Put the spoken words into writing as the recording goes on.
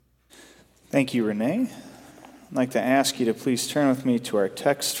Thank you, Renee. I'd like to ask you to please turn with me to our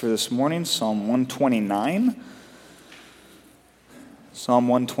text for this morning, Psalm 129. Psalm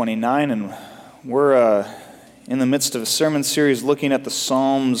 129, and we're in the midst of a sermon series looking at the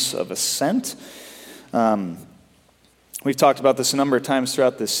Psalms of Ascent. We've talked about this a number of times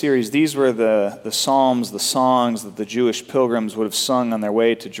throughout this series. These were the psalms, the songs that the Jewish pilgrims would have sung on their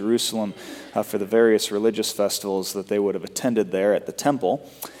way to Jerusalem for the various religious festivals that they would have attended there at the temple.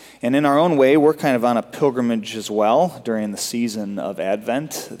 And in our own way, we're kind of on a pilgrimage as well during the season of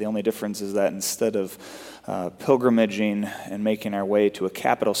Advent. The only difference is that instead of pilgrimaging and making our way to a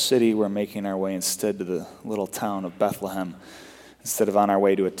capital city, we're making our way instead to the little town of Bethlehem. Instead of on our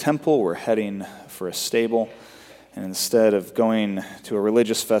way to a temple, we're heading for a stable. And instead of going to a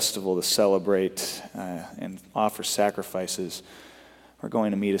religious festival to celebrate and offer sacrifices, we're going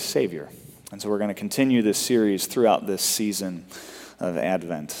to meet a Savior. And so we're going to continue this series throughout this season of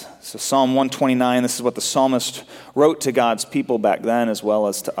Advent. So Psalm 129, this is what the psalmist wrote to God's people back then as well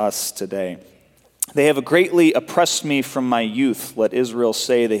as to us today. They have greatly oppressed me from my youth. Let Israel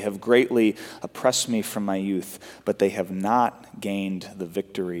say, they have greatly oppressed me from my youth, but they have not gained the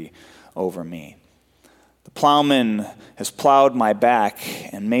victory over me. The plowman has plowed my back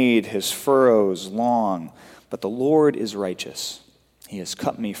and made his furrows long, but the Lord is righteous. He has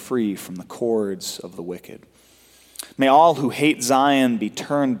cut me free from the cords of the wicked. May all who hate Zion be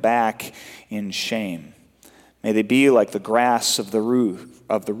turned back in shame. May they be like the grass of the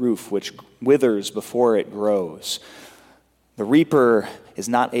roof which withers before it grows. The reaper is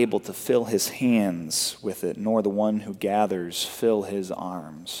not able to fill his hands with it, nor the one who gathers fill his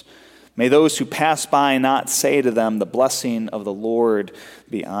arms. May those who pass by not say to them, the blessing of the Lord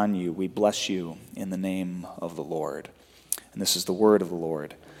be on you. We bless you in the name of the Lord. And this is the word of the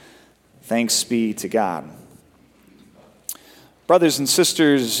Lord. Thanks be to God. Brothers and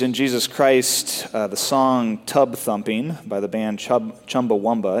sisters in Jesus Christ, the song Tub Thumping by the band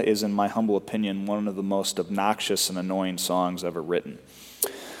Chumbawamba is, in my humble opinion, one of the most obnoxious and annoying songs ever written.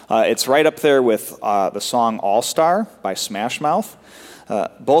 It's right up there with the song All Star by Smash Mouth.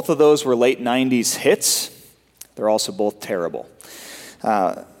 Both of those were late 90s hits. They're also both terrible.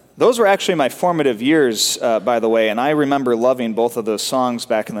 Those were actually my formative years, by the way, and I remember loving both of those songs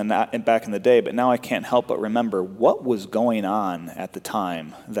back in the day, but now I can't help but remember what was going on at the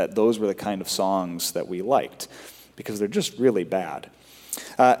time that those were the kind of songs that we liked, because they're just really bad.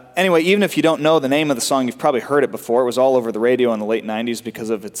 Anyway, even if you don't know the name of the song, you've probably heard it before. It was all over the radio in the late 90s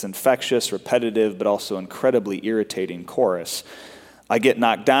because of its infectious, repetitive, but also incredibly irritating chorus. I get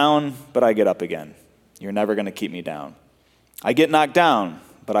knocked down, but I get up again. You're never going to keep me down. I get knocked down,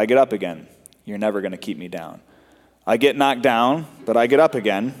 but I get up again. You're never going to keep me down. I get knocked down, but I get up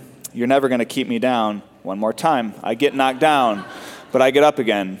again. You're never going to keep me down. One more time. I get knocked down, but I get up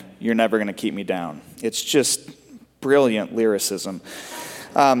again. You're never going to keep me down. It's just brilliant lyricism.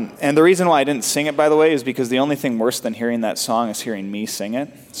 And the reason why I didn't sing it, by the way, is because the only thing worse than hearing that song is hearing me sing it.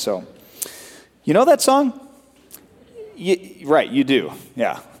 So, you know that song? Right, you do.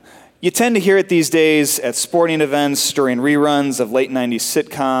 Yeah. You tend to hear it these days at sporting events, during reruns of late 90s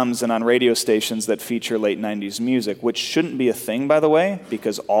sitcoms, and on radio stations that feature late 90s music, which shouldn't be a thing, by the way,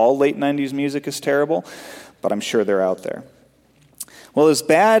 because all late 90s music is terrible, but I'm sure they're out there. Well, as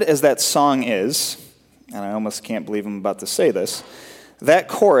bad as that song is, and I almost can't believe I'm about to say this, that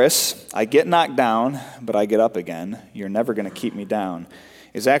chorus, I get knocked down, but I get up again, you're never going to keep me down,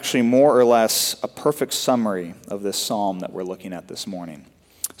 is actually more or less a perfect summary of this psalm that we're looking at this morning.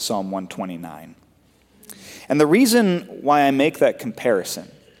 Psalm 129. And the reason why I make that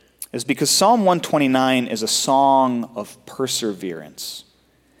comparison is because Psalm 129 is a song of perseverance.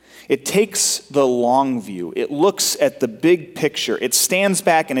 It takes the long view. It looks at the big picture. It stands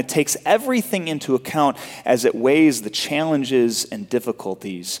back and it takes everything into account as it weighs the challenges and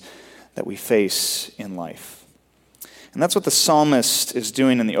difficulties that we face in life. And that's what the psalmist is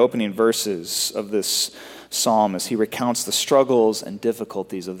doing in the opening verses of this psalm as he recounts the struggles and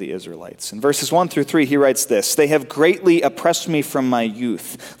difficulties of the Israelites. In verses 1 through 3, he writes this: They have greatly oppressed me from my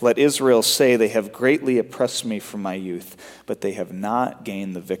youth. Let Israel say, they have greatly oppressed me from my youth, but they have not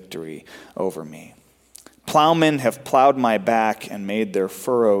gained the victory over me. Plowmen have plowed my back and made their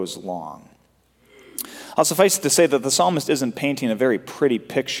furrows long. I'll suffice it to say that the psalmist isn't painting a very pretty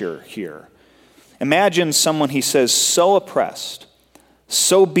picture here. Imagine someone, he says, so oppressed,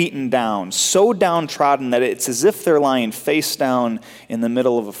 so beaten down, so downtrodden that it's as if they're lying face down in the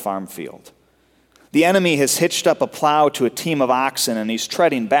middle of a farm field. The enemy has hitched up a plow to a team of oxen, and he's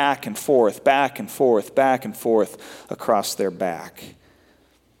treading back and forth, back and forth, back and forth across their back.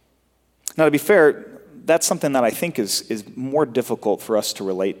 Now, to be fair, that's something that I think is more difficult for us to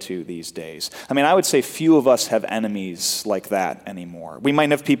relate to these days. I mean, I would say few of us have enemies like that anymore. We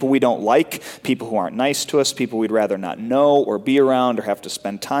might have people we don't like, people who aren't nice to us, people we'd rather not know or be around or have to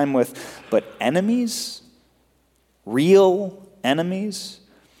spend time with. But enemies? Real enemies?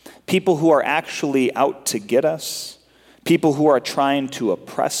 People who are actually out to get us? People who are trying to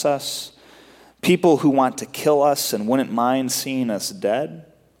oppress us? People who want to kill us and wouldn't mind seeing us dead?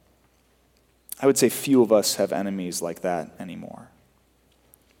 I would say few of us have enemies like that anymore.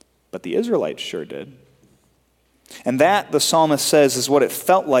 But the Israelites sure did. And that, the psalmist says, is what it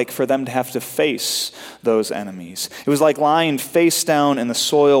felt like for them to have to face those enemies. It was like lying face down in the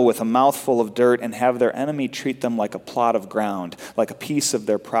soil with a mouthful of dirt and have their enemy treat them like a plot of ground, like a piece of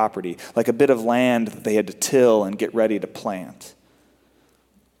their property, like a bit of land that they had to till and get ready to plant.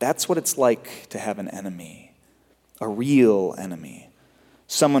 That's what it's like to have an enemy, a real enemy.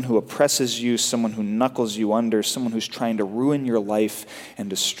 Someone who oppresses you, someone who knuckles you under, someone who's trying to ruin your life and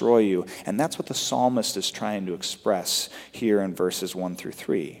destroy you. And that's what the psalmist is trying to express here in verses 1 through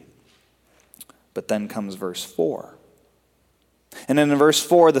 3. But then comes verse 4. And in verse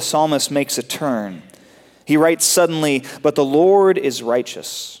 4, the psalmist makes a turn. He writes suddenly, "But the Lord is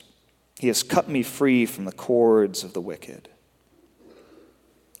righteous. He has cut me free from the cords of the wicked."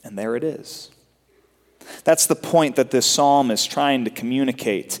 And there it is. That's the point that this psalm is trying to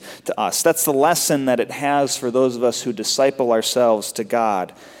communicate to us. That's the lesson that it has for those of us who disciple ourselves to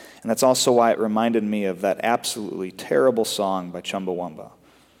God. And that's also why it reminded me of that absolutely terrible song by Chumbawamba.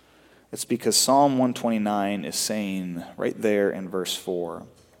 It's because Psalm 129 is saying right there in verse 4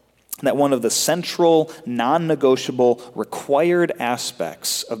 that one of the central, non-negotiable, required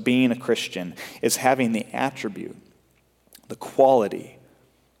aspects of being a Christian is having the attribute, the quality,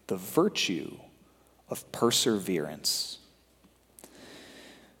 the virtue of perseverance.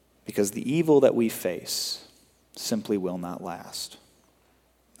 Because the evil that we face simply will not last.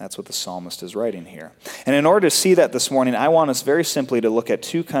 That's what the psalmist is writing here. And in order to see that this morning, I want us very simply to look at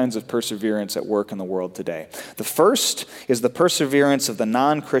two kinds of perseverance at work in the world today. The first is the perseverance of the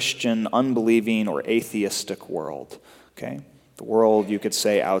non-Christian, unbelieving, or atheistic world. Okay? The world, you could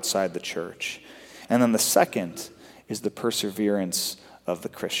say, outside the church. And then the second is the perseverance of the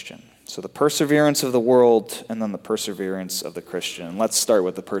Christian. So the perseverance of the world and then the perseverance of the Christian. Let's start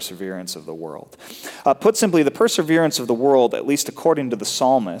with the perseverance of the world. Put simply, the perseverance of the world, at least according to the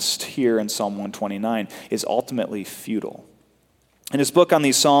psalmist here in Psalm 129, is ultimately futile. In his book on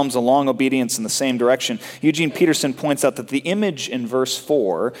these Psalms, A Long Obedience in the Same Direction, Eugene Peterson points out that the image in verse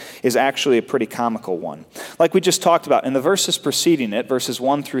 4 is actually a pretty comical one. Like we just talked about, in the verses preceding it, verses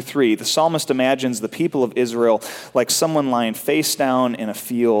 1 through 3, the psalmist imagines the people of Israel like someone lying face down in a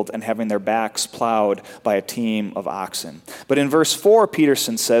field and having their backs plowed by a team of oxen. But in verse 4,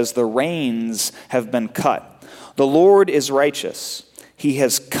 Peterson says, the reins have been cut. The Lord is righteous. He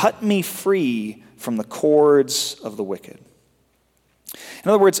has cut me free from the cords of the wicked. In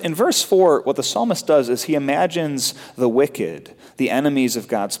other words, in verse 4, what the psalmist does is he imagines the wicked, the enemies of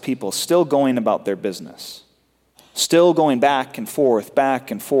God's people, still going about their business, still going back and forth, back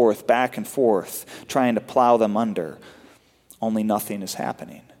and forth, back and forth, trying to plow them under, only nothing is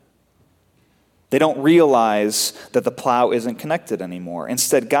happening. They don't realize that the plow isn't connected anymore.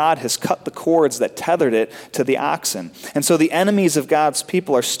 Instead, God has cut the cords that tethered it to the oxen. And so the enemies of God's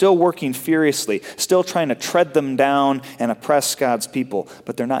people are still working furiously, still trying to tread them down and oppress God's people,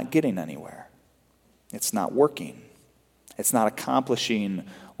 but they're not getting anywhere. It's not working. It's not accomplishing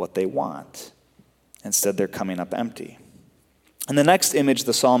what they want. Instead, they're coming up empty. And the next image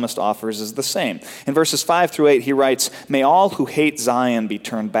the psalmist offers is the same. In verses 5 through 8, he writes, "May all who hate Zion be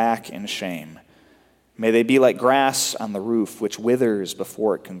turned back in shame. May they be like grass on the roof, which withers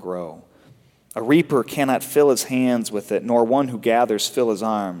before it can grow. A reaper cannot fill his hands with it, nor one who gathers fill his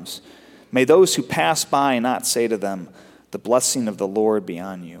arms. May those who pass by not say to them, 'The blessing of the Lord be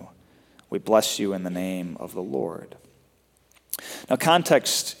on you. We bless you in the name of the Lord.'" Now,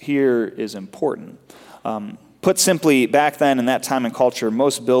 context here is important. Put simply, back then in that time and culture,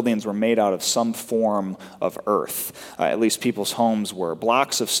 most buildings were made out of some form of earth. At least people's homes were.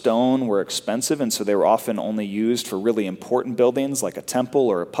 Blocks of stone were expensive, and so they were often only used for really important buildings like a temple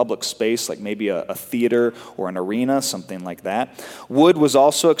or a public space, like maybe a theater or an arena, something like that. Wood was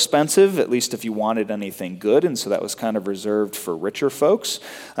also expensive, at least if you wanted anything good, and so that was kind of reserved for richer folks.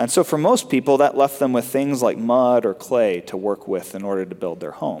 And so for most people, that left them with things like mud or clay to work with in order to build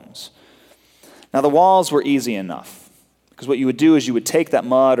their homes. Now, the walls were easy enough. Because what you would do is you would take that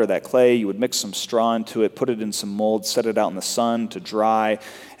mud or that clay, you would mix some straw into it, put it in some mold, set it out in the sun to dry,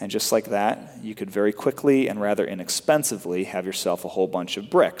 and just like that, you could very quickly and rather inexpensively have yourself a whole bunch of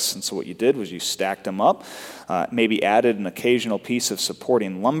bricks. And so what you did was you stacked them up, maybe added an occasional piece of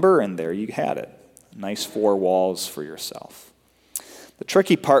supporting lumber, and there you had it. Nice 4 walls for yourself. The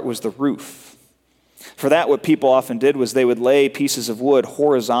tricky part was the roof. For that, what people often did was they would lay pieces of wood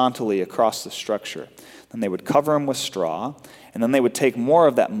horizontally across the structure. Then they would cover them with straw, and then they would take more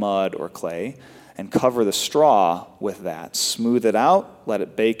of that mud or clay and cover the straw with that, smooth it out, let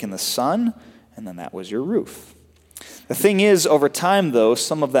it bake in the sun, and then that was your roof. The thing is, over time, though,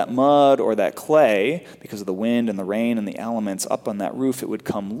 some of that mud or that clay, because of the wind and the rain and the elements up on that roof, it would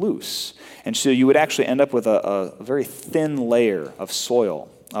come loose. And so you would actually end up with a very thin layer of soil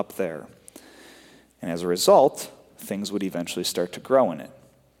up there. And as a result, things would eventually start to grow in it.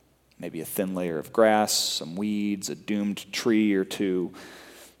 Maybe a thin layer of grass, some weeds, a doomed tree or two.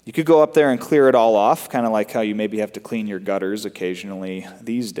 You could go up there and clear it all off, kind of like how you maybe have to clean your gutters occasionally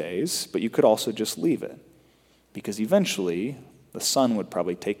these days, but you could also just leave it, because eventually the sun would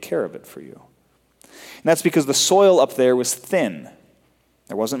probably take care of it for you. And that's because the soil up there was thin.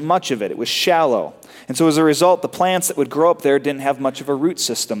 There wasn't much of it. It was shallow. And so as a result, the plants that would grow up there didn't have much of a root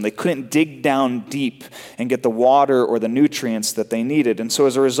system. They couldn't dig down deep and get the water or the nutrients that they needed. And so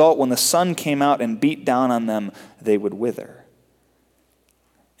as a result, when the sun came out and beat down on them, they would wither.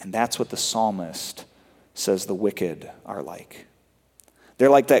 And that's what the psalmist says the wicked are like. They're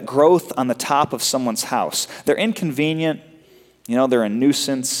like that growth on the top of someone's house. They're inconvenient, they're a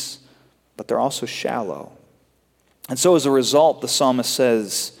nuisance, but they're also shallow. And so as a result, the psalmist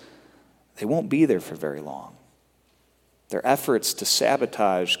says, they won't be there for very long. Their efforts to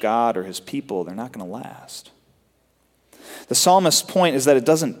sabotage God or his people, they're not going to last. The psalmist's point is that it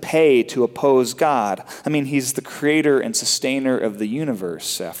doesn't pay to oppose God. I mean, he's the creator and sustainer of the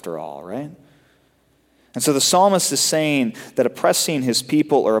universe, after all, right? And so the psalmist is saying that oppressing his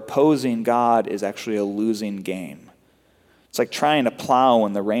people or opposing God is actually a losing game. It's like trying to plow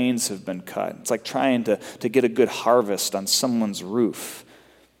when the rains have been cut. It's like trying to get a good harvest on someone's roof.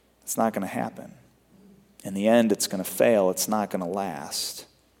 It's not going to happen. In the end, it's going to fail. It's not going to last.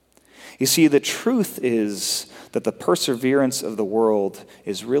 You see, the truth is that the perseverance of the world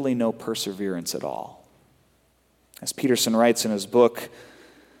is really no perseverance at all. As Peterson writes in his book,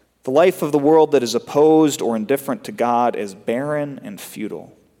 the life of the world that is opposed or indifferent to God is barren and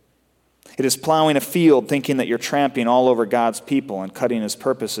futile. It is plowing a field thinking that you're tramping all over God's people and cutting his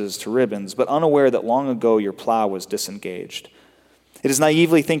purposes to ribbons, but unaware that long ago your plow was disengaged. It is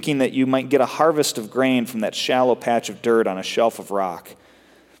naively thinking that you might get a harvest of grain from that shallow patch of dirt on a shelf of rock.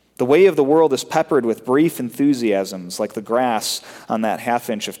 The way of the world is peppered with brief enthusiasms like the grass on that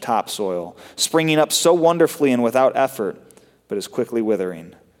half-inch of topsoil, springing up so wonderfully and without effort, but is quickly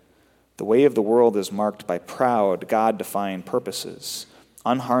withering. The way of the world is marked by proud, God-defying purposes,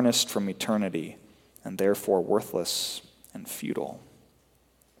 unharnessed from eternity, and therefore worthless and futile.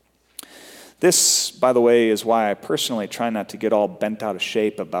 This, by the way, is why I personally try not to get all bent out of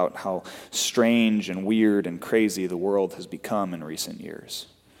shape about how strange and weird and crazy the world has become in recent years.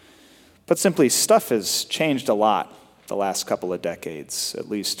 But simply, stuff has changed a lot the last couple of decades, at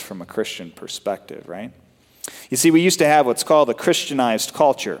least from a Christian perspective, right? You see, we used to have what's called a Christianized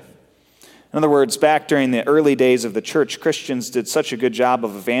culture. In other words, back during the early days of the church, Christians did such a good job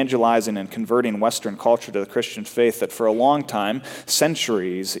of evangelizing and converting Western culture to the Christian faith that for a long time,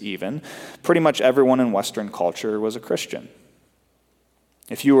 centuries even, pretty much everyone in Western culture was a Christian.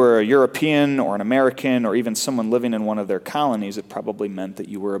 If you were a European or an American or even someone living in one of their colonies, it probably meant that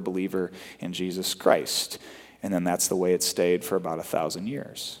you were a believer in Jesus Christ. And then that's the way it stayed for about 1,000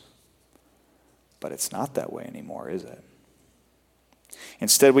 years. But it's not that way anymore, is it?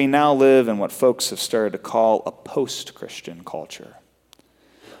 Instead, we now live in what folks have started to call a post-Christian culture.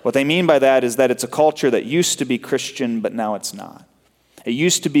 What they mean by that is that it's a culture that used to be Christian, but now it's not. It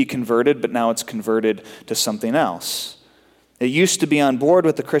used to be converted, but now it's converted to something else. It used to be on board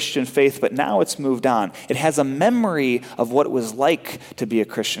with the Christian faith, but now it's moved on. It has a memory of what it was like to be a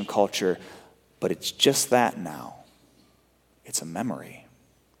Christian culture, but it's just that now. It's a memory.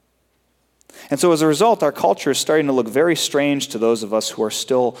 And so as a result, our culture is starting to look very strange to those of us who are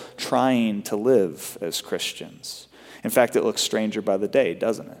still trying to live as Christians. In fact, it looks stranger by the day,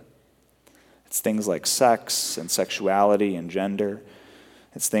 doesn't it? It's things like sex and sexuality and gender.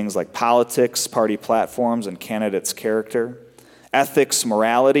 It's things like politics, party platforms, and candidates' character. Ethics,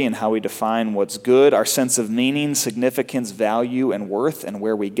 morality, and how we define what's good, our sense of meaning, significance, value, and worth, and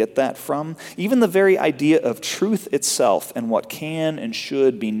where we get that from. Even the very idea of truth itself and what can and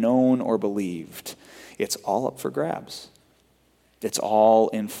should be known or believed. It's all up for grabs. It's all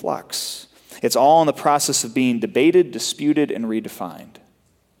in flux. It's all in the process of being debated, disputed, and redefined.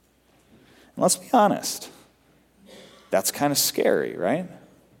 And let's be honest, that's kind of scary, right?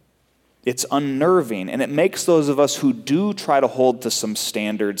 It's unnerving, and it makes those of us who do try to hold to some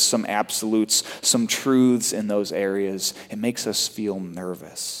standards, some absolutes, some truths in those areas, it makes us feel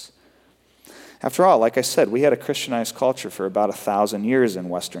nervous. After all, like I said, we had a Christianized culture for about 1,000 years in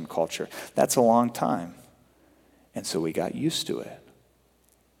Western culture. That's a long time. And so we got used to it.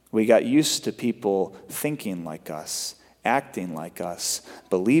 We got used to people thinking like us, acting like us,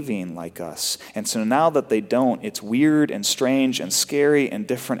 believing like us. And so now that they don't, it's weird and strange and scary and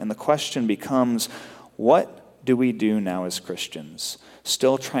different. And the question becomes, what do we do now as Christians,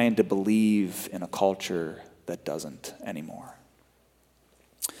 still trying to believe in a culture that doesn't anymore?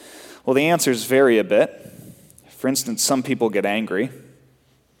 Well, the answers vary a bit. For instance, some people get angry.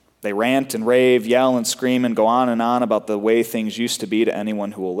 They rant and rave, yell and scream, and go on about the way things used to be to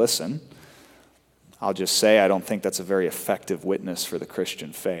anyone who will listen. I'll just say I don't think that's a very effective witness for the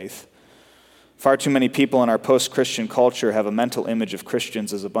Christian faith. Far too many people in our post-Christian culture have a mental image of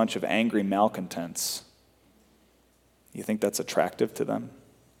Christians as a bunch of angry malcontents. You think that's attractive to them?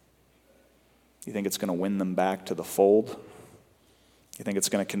 You think it's going to win them back to the fold? You think it's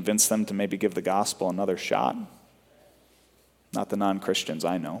going to convince them to maybe give the gospel another shot? Not the non-Christians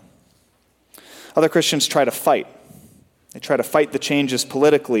I know. Other Christians try to fight. They try to fight the changes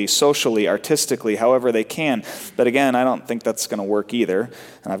politically, socially, artistically, however they can. But again, I don't think that's going to work either.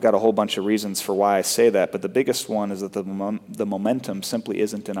 And I've got a whole bunch of reasons for why I say that. But the biggest one is that the momentum simply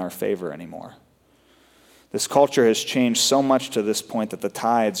isn't in our favor anymore. This culture has changed so much to this point that the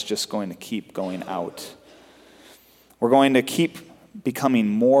tide's just going to keep going out. We're going to keep becoming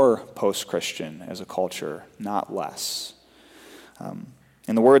more post-Christian as a culture, not less.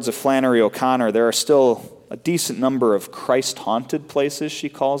 In the words of Flannery O'Connor, there are still a decent number of Christ-haunted places, she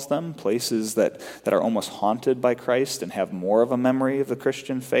calls them, places that are almost haunted by Christ and have more of a memory of the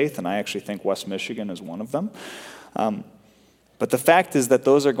Christian faith, and I actually think West Michigan is one of them. But the fact is that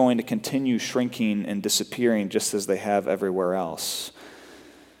those are going to continue shrinking and disappearing just as they have everywhere else.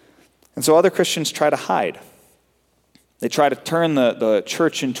 And so other Christians try to hide. They try to turn the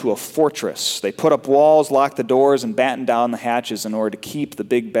church into a fortress. They put up walls, lock the doors, and batten down the hatches in order to keep the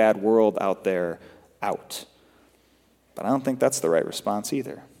big bad world out there out. But I don't think that's the right response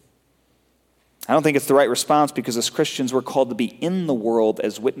either. I don't think it's the right response because as Christians we're called to be in the world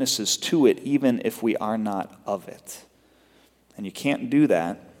as witnesses to it, even if we are not of it. And you can't do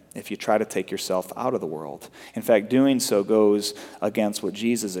that if you try to take yourself out of the world. In fact, doing so goes against what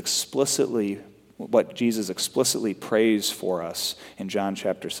Jesus explicitly prays for us in John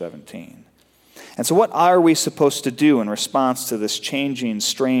chapter 17. And so what are we supposed to do in response to this changing,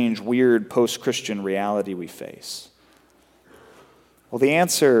 strange, weird, post-Christian reality we face? Well, the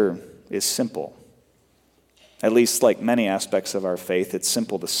answer is simple. At least like many aspects of our faith, it's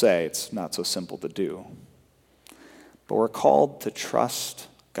simple to say, it's not so simple to do. But we're called to trust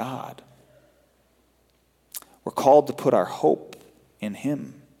God. We're called to put our hope in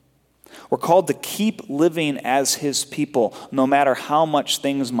Him. We're called to keep living as His people, no matter how much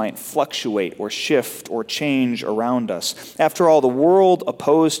things might fluctuate or shift or change around us. After all, the world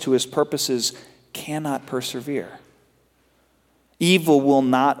opposed to His purposes cannot persevere. Evil will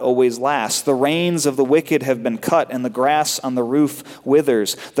not always last. The reins of the wicked have been cut, and the grass on the roof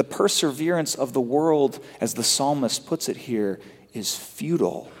withers. The perseverance of the world, as the psalmist puts it here, is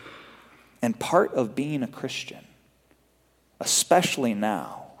futile. And part of being a Christian, especially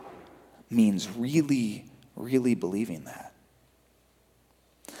now, means really, really believing that.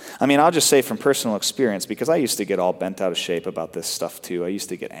 I mean, I'll just say from personal experience, because I used to get all bent out of shape about this stuff too. I used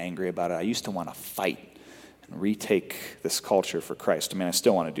to get angry about it. I used to want to fight and retake this culture for Christ. I mean, I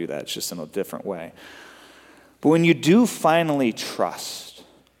still want to do that. It's just in a different way. But when you do finally trust,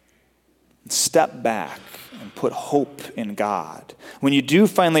 step back and put hope in God, when you do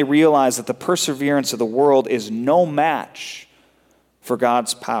finally realize that the perseverance of the world is no match for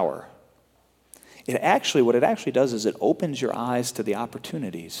God's power, what it actually does is it opens your eyes to the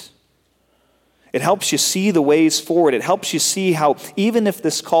opportunities. It helps you see the ways forward. It helps you see how even if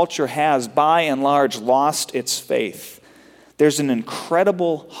this culture has, by and large, lost its faith, there's an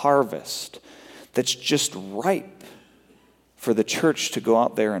incredible harvest that's just ripe for the church to go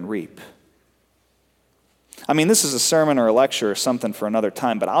out there and reap. I mean, this is a sermon or a lecture or something for another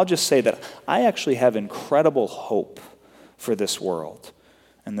time, but I'll just say that I actually have incredible hope for this world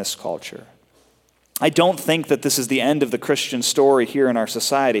and this culture. I don't think that this is the end of the Christian story here in our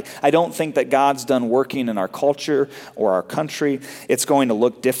society. I don't think that God's done working in our culture or our country. It's going to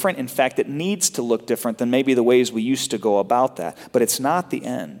look different. In fact, it needs to look different than maybe the ways we used to go about that. But it's not the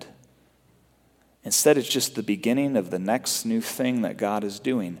end. Instead, it's just the beginning of the next new thing that God is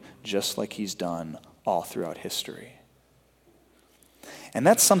doing, just like he's done all throughout history. And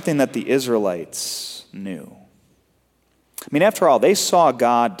that's something that the Israelites knew. I mean, after all, they saw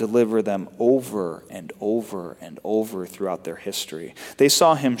God deliver them over and over and over throughout their history. They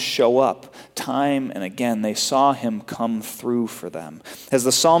saw him show up time and again. They saw him come through for them. As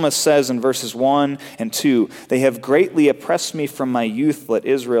the psalmist says in verses 1 and 2, "They have greatly oppressed me from my youth. Let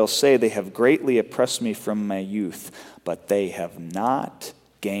Israel say, they have greatly oppressed me from my youth, but they have not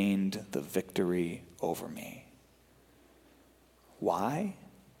gained the victory over me." Why?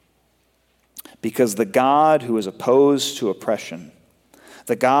 Because the God who is opposed to oppression,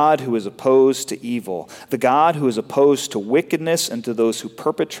 the God who is opposed to evil, the God who is opposed to wickedness and to those who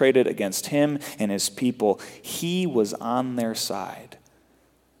perpetrated against him and his people, he was on their side.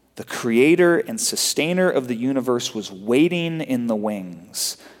 The creator and sustainer of the universe was waiting in the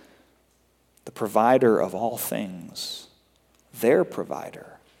wings. The provider of all things, their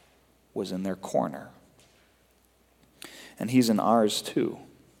provider, was in their corner. And he's in ours too.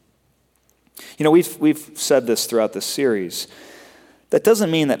 You know, we've said this throughout this series. That doesn't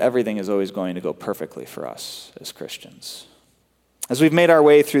mean that everything is always going to go perfectly for us as Christians. As we've made our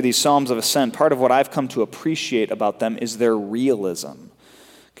way through these Psalms of Ascent, part of what I've come to appreciate about them is their realism.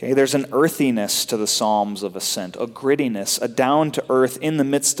 Okay, there's an earthiness to the Psalms of Ascent, a grittiness, a down-to-earth, in the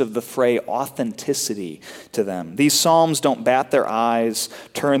midst of the fray, authenticity to them. These Psalms don't bat their eyes,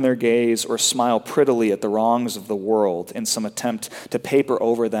 turn their gaze, or smile prettily at the wrongs of the world in some attempt to paper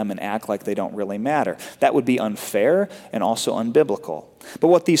over them and act like they don't really matter. That would be unfair and also unbiblical. But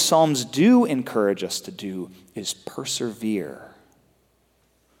what these Psalms do encourage us to do is persevere.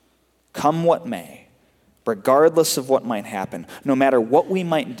 Come what may. Regardless of what might happen, no matter what we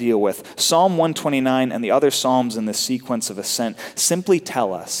might deal with, Psalm 129 and the other Psalms in this sequence of ascent simply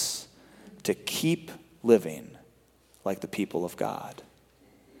tell us to keep living like the people of God.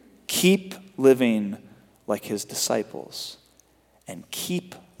 Keep living like his disciples. And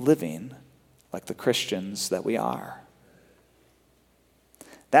keep living like the Christians that we are.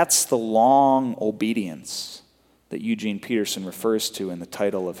 That's the long obedience that Eugene Peterson refers to in the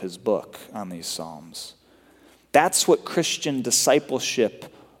title of his book on these Psalms. That's what Christian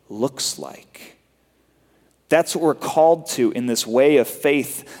discipleship looks like. That's what we're called to in this way of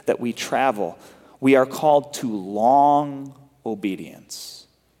faith that we travel. We are called to long obedience.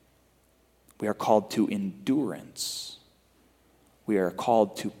 We are called to endurance. We are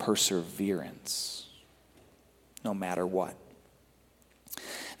called to perseverance, no matter what.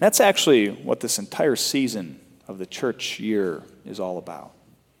 And that's actually what this entire season of the church year is all about.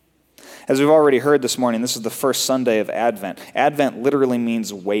 As we've already heard this morning, this is the first Sunday of Advent. Advent literally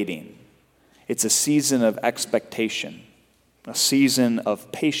means waiting. It's a season of expectation, a season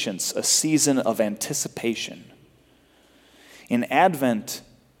of patience, a season of anticipation. In Advent,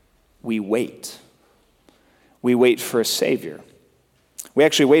 we wait. We wait for a Savior. We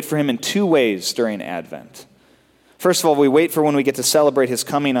actually wait for him in two ways during Advent. First of all, we wait for when we get to celebrate his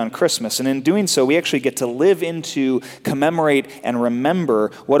coming on Christmas. And in doing so, we actually get to live into, commemorate, and remember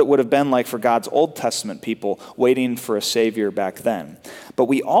what it would have been like for God's Old Testament people waiting for a Savior back then. But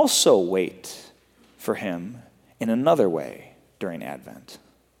we also wait for him in another way during Advent.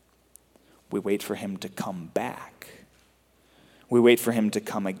 We wait for him to come back. We wait for him to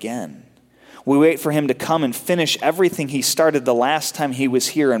come again. We wait for him to come and finish everything he started the last time he was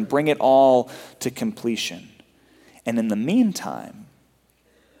here and bring it all to completion. And in the meantime,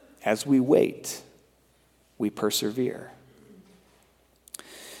 as we wait, we persevere.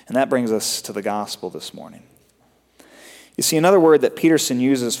 And that brings us to the gospel this morning. You see, another word that Peterson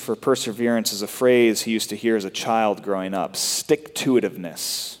uses for perseverance is a phrase he used to hear as a child growing up,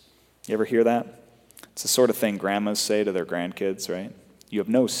 stick-to-itiveness. You ever hear that? It's the sort of thing grandmas say to their grandkids, right? You have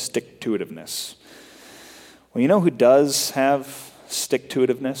no stick-to-itiveness. Well, you know who does have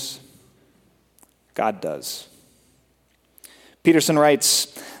stick-to-itiveness? God does. Peterson writes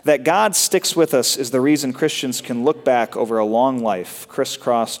that God sticks with us is the reason Christians can look back over a long life,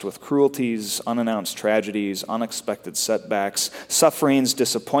 crisscrossed with cruelties, unannounced tragedies, unexpected setbacks, sufferings,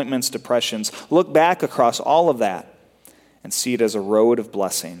 disappointments, depressions. Look back across all of that and see it as a road of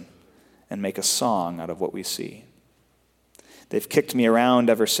blessing and make a song out of what we see. They've kicked me around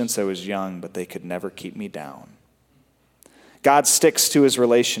ever since I was young, but they could never keep me down. God sticks to his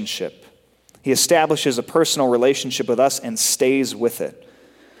relationship. He establishes a personal relationship with us and stays with it.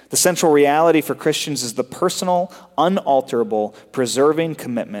 The central reality for Christians is the personal, unalterable, preserving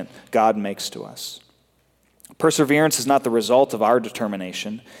commitment God makes to us. Perseverance is not the result of our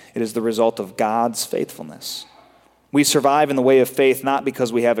determination. It is the result of God's faithfulness. We survive in the way of faith not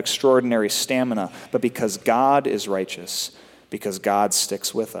because we have extraordinary stamina, but because God is righteous, because God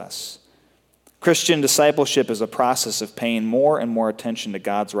sticks with us. Christian discipleship is a process of paying more and more attention to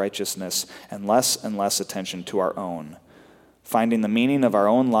God's righteousness and less attention to our own. Finding the meaning of our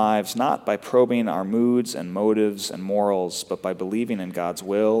own lives not by probing our moods and motives and morals, but by believing in God's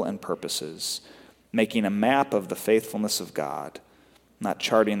will and purposes. Making a map of the faithfulness of God, not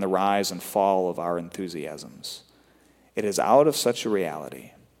charting the rise and fall of our enthusiasms. It is out of such a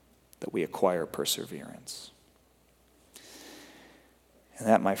reality that we acquire perseverance. And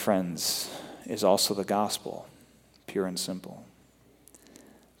that, my friends, is also the gospel, pure and simple.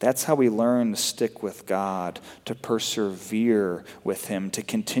 That's how we learn to stick with God, to persevere with Him, to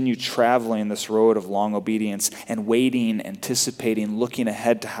continue traveling this road of long obedience and waiting, anticipating, looking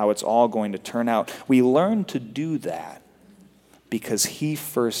ahead to how it's all going to turn out. We learn to do that because He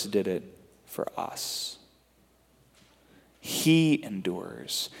first did it for us. He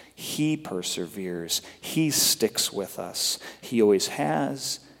endures. He perseveres. He sticks with us. He always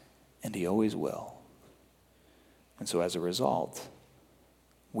has, and He always will. And so as a result,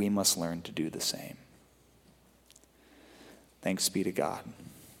 we must learn to do the same. Thanks be to God.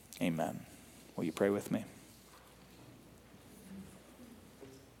 Amen. Will you pray with me?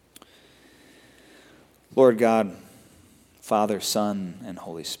 Lord God, Father, Son, and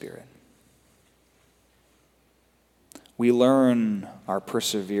Holy Spirit, we learn our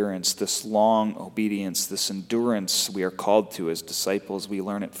perseverance, this long obedience, this endurance we are called to as disciples. We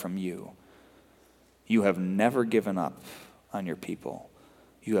learn it from you. You have never given up on your people.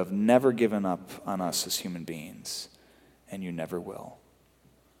 You have never given up on us as human beings, and you never will.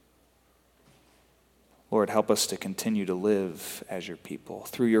 Lord, help us to continue to live as your people.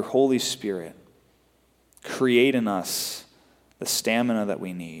 Through your Holy Spirit, create in us the stamina that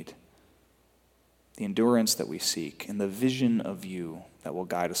we need, the endurance that we seek, and the vision of you that will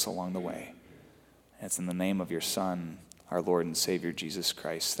guide us along the way. And it's in the name of your Son, our Lord and Savior, Jesus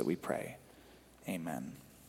Christ, that we pray. Amen.